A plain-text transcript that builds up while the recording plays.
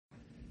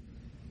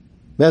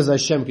Bez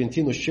Hashem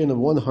continues Shin of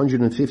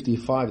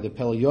 155. The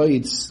Pele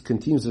Yoetz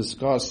continues to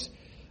discuss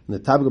in the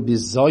topic of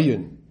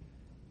Bizayon,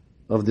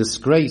 of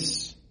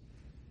disgrace,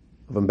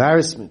 of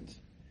embarrassment.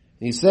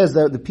 And he says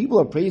that the people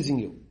are praising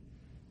you.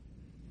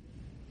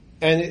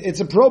 And it's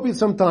appropriate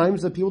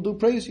sometimes that people do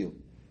praise you.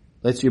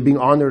 Let's say you're being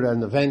honored at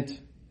an event,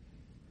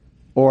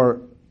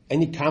 or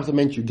any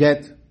compliment you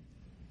get,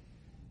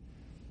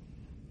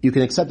 you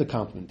can accept the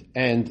compliment.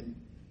 And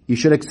you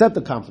should accept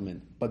the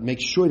compliment, but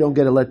make sure you don't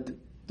let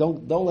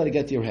it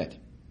get to your head.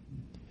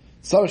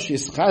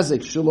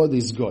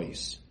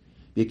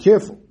 Be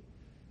careful.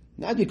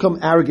 Not become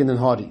arrogant and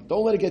haughty.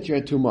 Don't let it get to your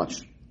head too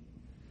much.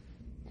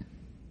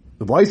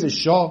 The voice is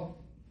Shah.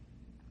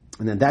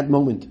 And at that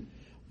moment,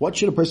 what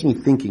should a person be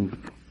thinking?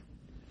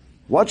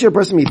 What should a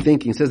person be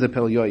thinking, says the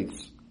Pele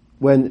Yoetz,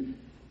 when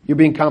you're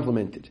being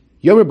complimented?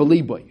 Yomer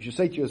Beliboy. You should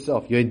say to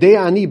yourself, I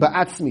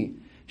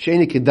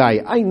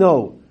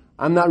know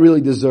I'm not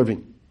really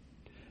deserving.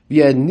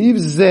 Because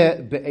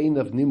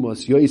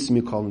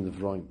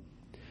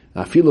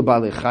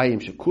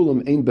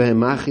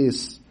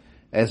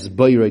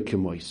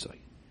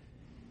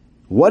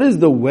what is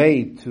the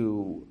way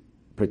to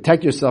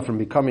protect yourself from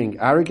becoming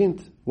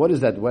arrogant? What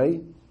is that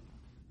way?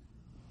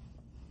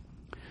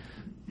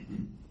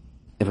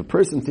 If a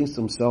person thinks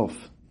to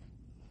himself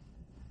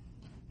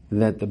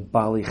that the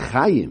Bali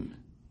Chayim,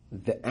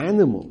 the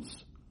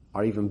animals,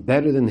 are even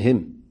better than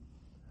him.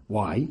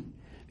 Why?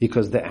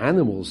 Because the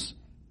animals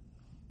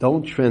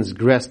don't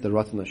transgress the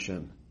Ratzon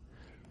Hashem.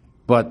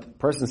 But the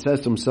person says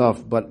to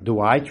himself, but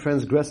do I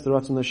transgress the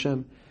Ratzon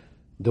Hashem?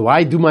 Do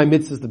I do my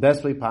mitzvahs the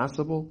best way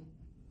possible?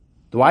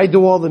 Do I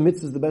do all the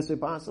mitzvahs the best way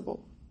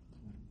possible?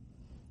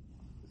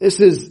 It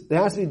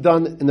has to be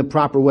done in the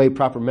proper way,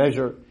 proper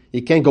measure.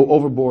 You can't go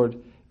overboard,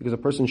 because a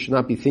person should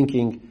not be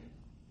thinking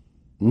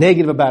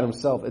negative about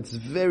himself. It's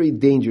very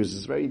dangerous.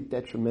 It's very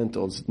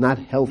detrimental. It's not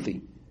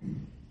healthy.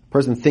 A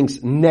person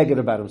thinks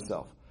negative about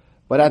himself.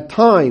 But at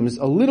times,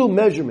 a little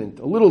measurement,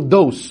 a little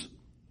dose,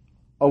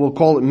 or we'll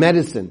call it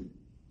medicine,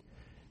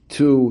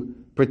 to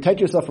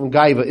protect yourself from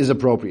gaiva is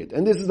appropriate.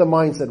 And this is the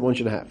mindset one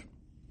should have.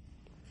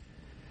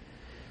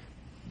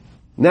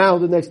 Now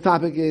the next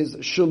topic is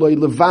Shaloi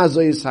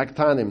levazois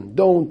haktanim.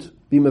 Don't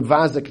be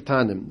mevaza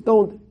ktanim.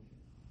 Don't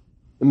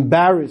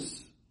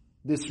embarrass,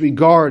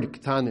 disregard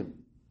ktanim.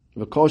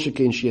 It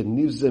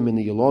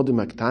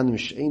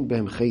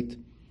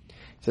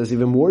says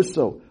even more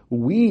so,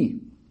 we,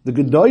 the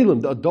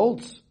gedolim, the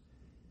adults,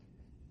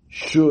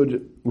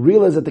 should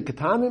realize that the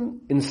ketanim,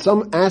 in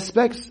some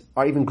aspects,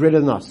 are even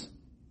greater than us.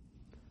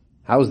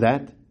 How is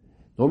that?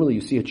 Normally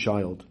you see a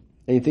child,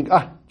 and you think,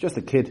 just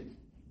a kid,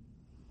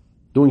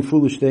 doing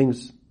foolish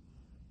things.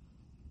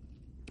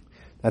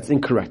 That's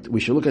incorrect. We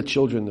should look at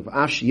children.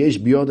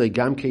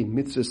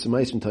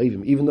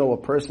 Even though a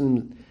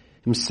person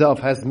himself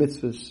has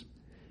mitzvahs,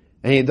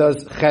 and he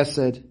does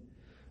chesed,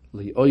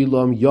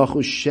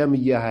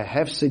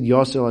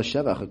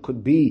 it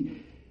could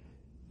be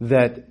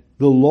that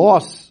the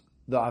loss,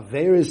 the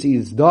averis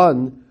he's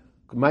done,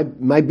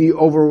 might be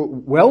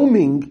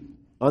overwhelming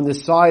on the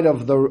side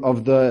of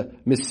the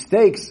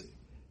mistakes,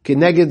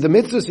 keneged the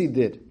mitzvahs he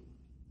did.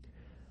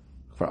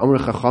 For Amr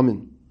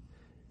Chachamim,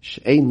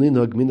 she'ein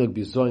linog minog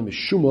bizoyim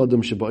v'shum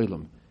adam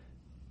she'ba'olam.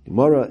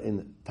 Gemara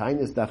in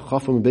Tainis Daf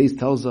Chafam Beis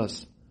tells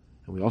us,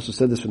 and we also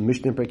said this from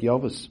Mishnah Perek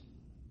Yavos,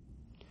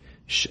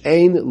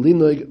 she'ein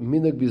linog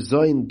minog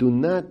bizoyim, do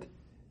not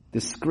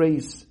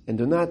disgrace and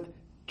do not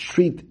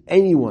treat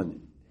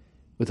anyone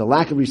with a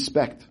lack of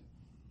respect.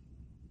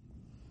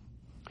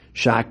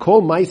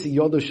 Sha'akol ma'isi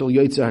yodo shel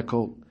yoytzer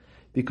hakol,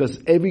 because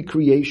every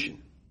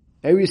creation,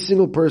 every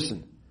single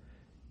person,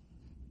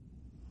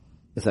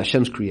 is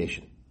Hashem's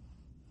creation.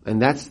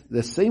 And that's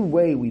the same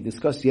way we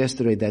discussed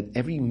yesterday, that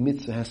every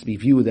mitzvah has to be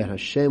viewed that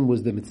Hashem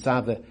was the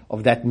mitzvah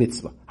of that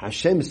mitzvah.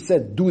 Hashem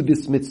said, do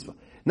this mitzvah.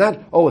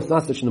 Not, it's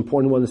not such an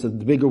important one, it's a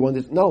bigger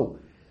one. No.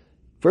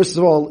 First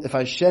of all, if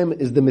Hashem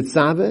is the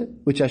mitzvah,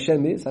 which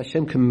Hashem is,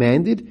 Hashem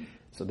commanded,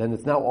 so then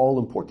it's now all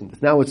important.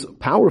 Now it's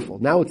powerful.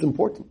 Now it's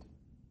important.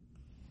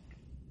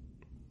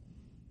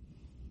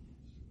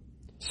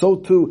 So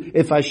too,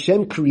 if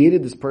Hashem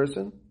created this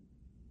person,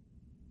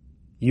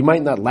 you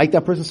might not like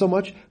that person so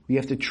much. We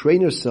have to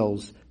train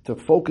ourselves to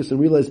focus and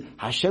realize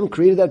Hashem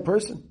created that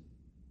person.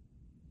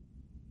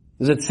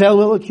 Is it Tzel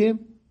Elokim?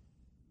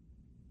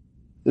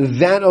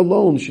 That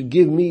alone should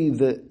give me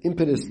the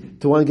impetus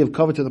to want to give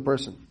cover to the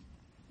person.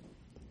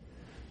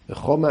 And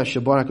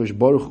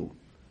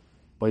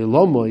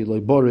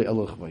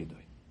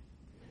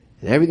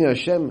everything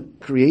Hashem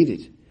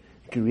created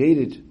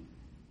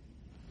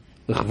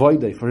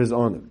for His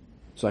honor.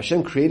 So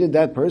Hashem created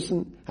that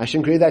person.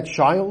 Hashem created that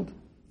child.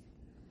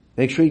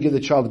 Make sure you give the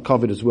child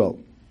covered as well.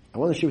 I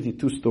want to share with you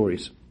two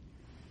stories.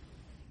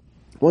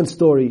 One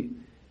story,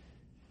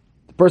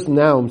 the person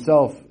now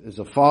himself is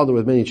a father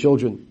with many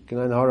children.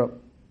 But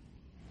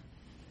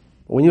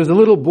when he was a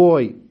little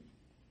boy,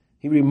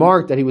 he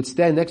remarked that he would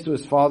stand next to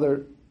his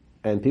father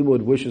and people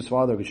would wish his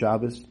father a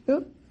Shabbos. Yeah,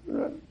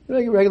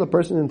 regular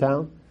person in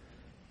town.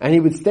 And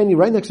he would stand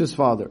right next to his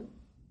father.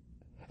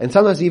 And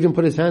sometimes he even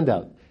put his hand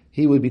out.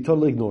 He would be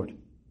totally ignored.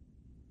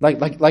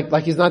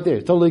 Like he's not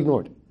there, totally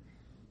ignored.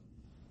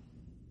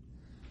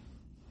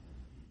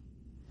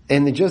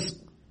 And it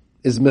just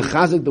is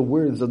mechazik the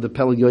words of the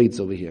Pele Yoetz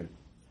over here.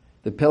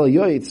 The Pele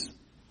Yoetz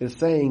is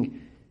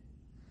saying,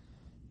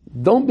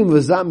 don't be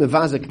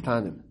mevazek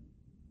ketanim.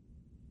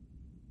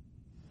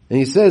 And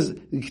he says,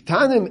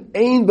 ketanim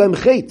ein b'em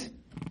chet.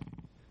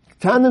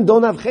 Ketanim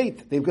don't have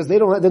chet because they're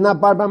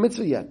not bar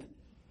mitzvah yet.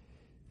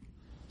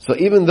 So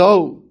even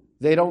though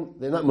they're not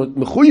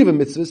mechuyev in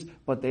mitzvahs,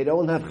 but they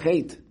don't have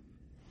chet.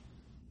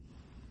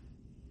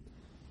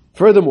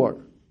 Furthermore,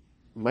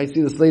 you might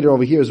see this later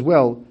over here as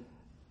well,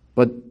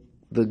 but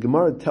the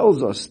Gemara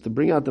tells us to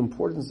bring out the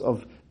importance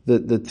of the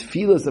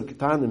tefillas of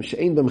ketanim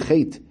she'ein b'em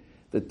chet,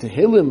 the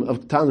tehillim of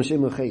ketanim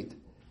she'ein b'em chet.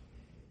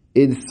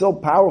 It's so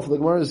powerful. The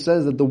Gemara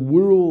says that the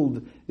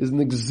world is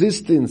in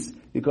existence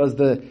because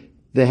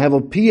they have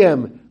a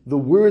PM, the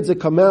words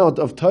that come out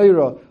of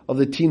Torah, of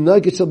the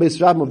Tinagit Shel Beis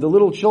Rabbim, of the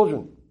little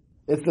children.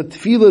 It's the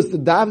tefillas, the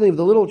davening of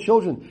the little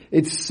children.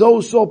 It's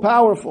so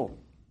powerful.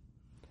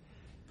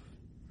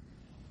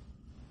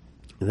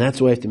 And that's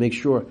why I have to make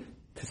sure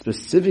to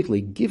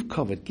specifically give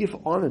covet, give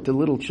honor to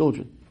little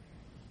children.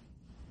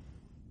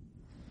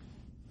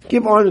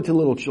 Give honor to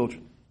little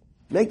children.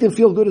 Make them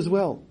feel good as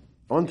well.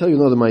 I want to tell you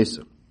another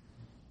ma'aseh.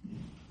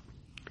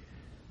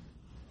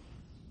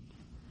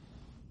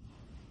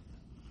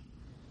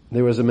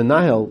 There was a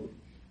menahel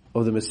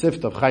of the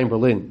Mesifta of Chaim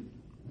Berlin.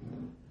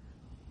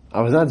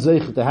 I was not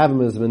zeicher to have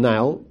him as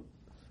menahel,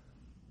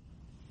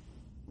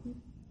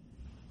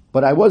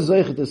 but I was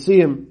zeicher to see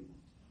him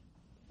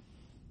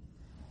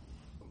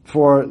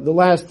for the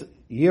last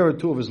year or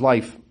two of his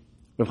life.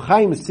 Rav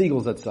Chaim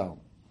Siegel Zatzal.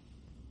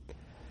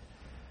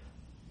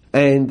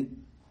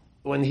 And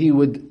when he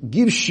would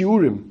give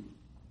shiurim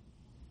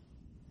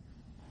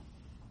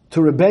to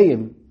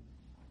Rebbeim,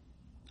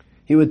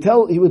 he would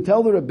tell the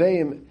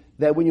Rebbeim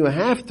that when you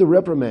have to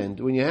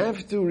reprimand, when you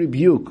have to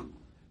rebuke,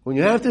 when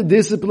you have to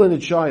discipline a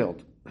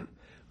child,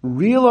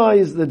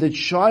 realize that the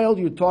child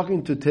you're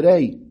talking to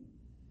today,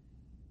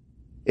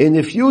 in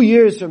a few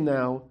years from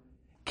now,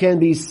 can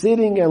be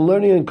sitting and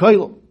learning in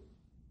kollel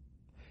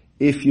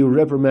if you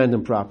reprimand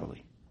him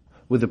properly,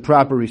 with the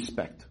proper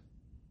respect.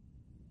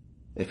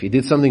 If he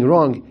did something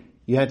wrong,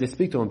 you have to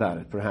speak to him about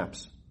it,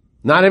 perhaps.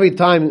 Not every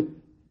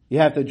time you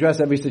have to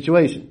address every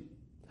situation.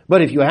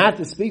 But if you have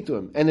to speak to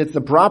him, and it's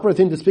the proper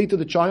thing to speak to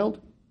the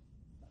child,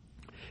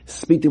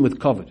 speak to him with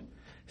kavod.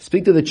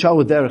 Speak to the child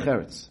with derech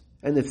eretz.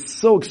 And it's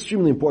so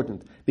extremely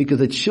important, because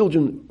the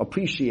children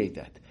appreciate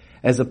that,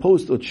 as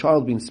opposed to a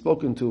child being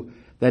spoken to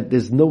that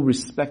there's no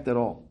respect at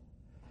all.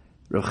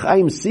 Rav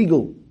Chaim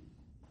Siegel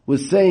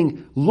was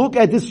saying, look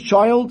at this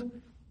child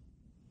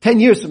 10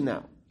 years from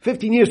now,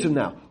 15 years from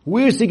now.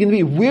 Where is he going to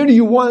be? Where do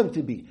you want him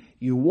to be?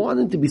 You want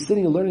him to be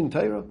sitting and learning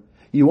Torah?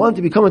 You want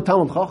him to become a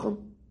Talmid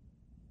Chacham?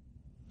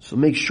 So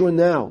make sure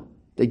now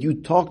that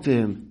you talk to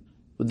him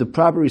with the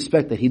proper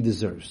respect that he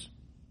deserves.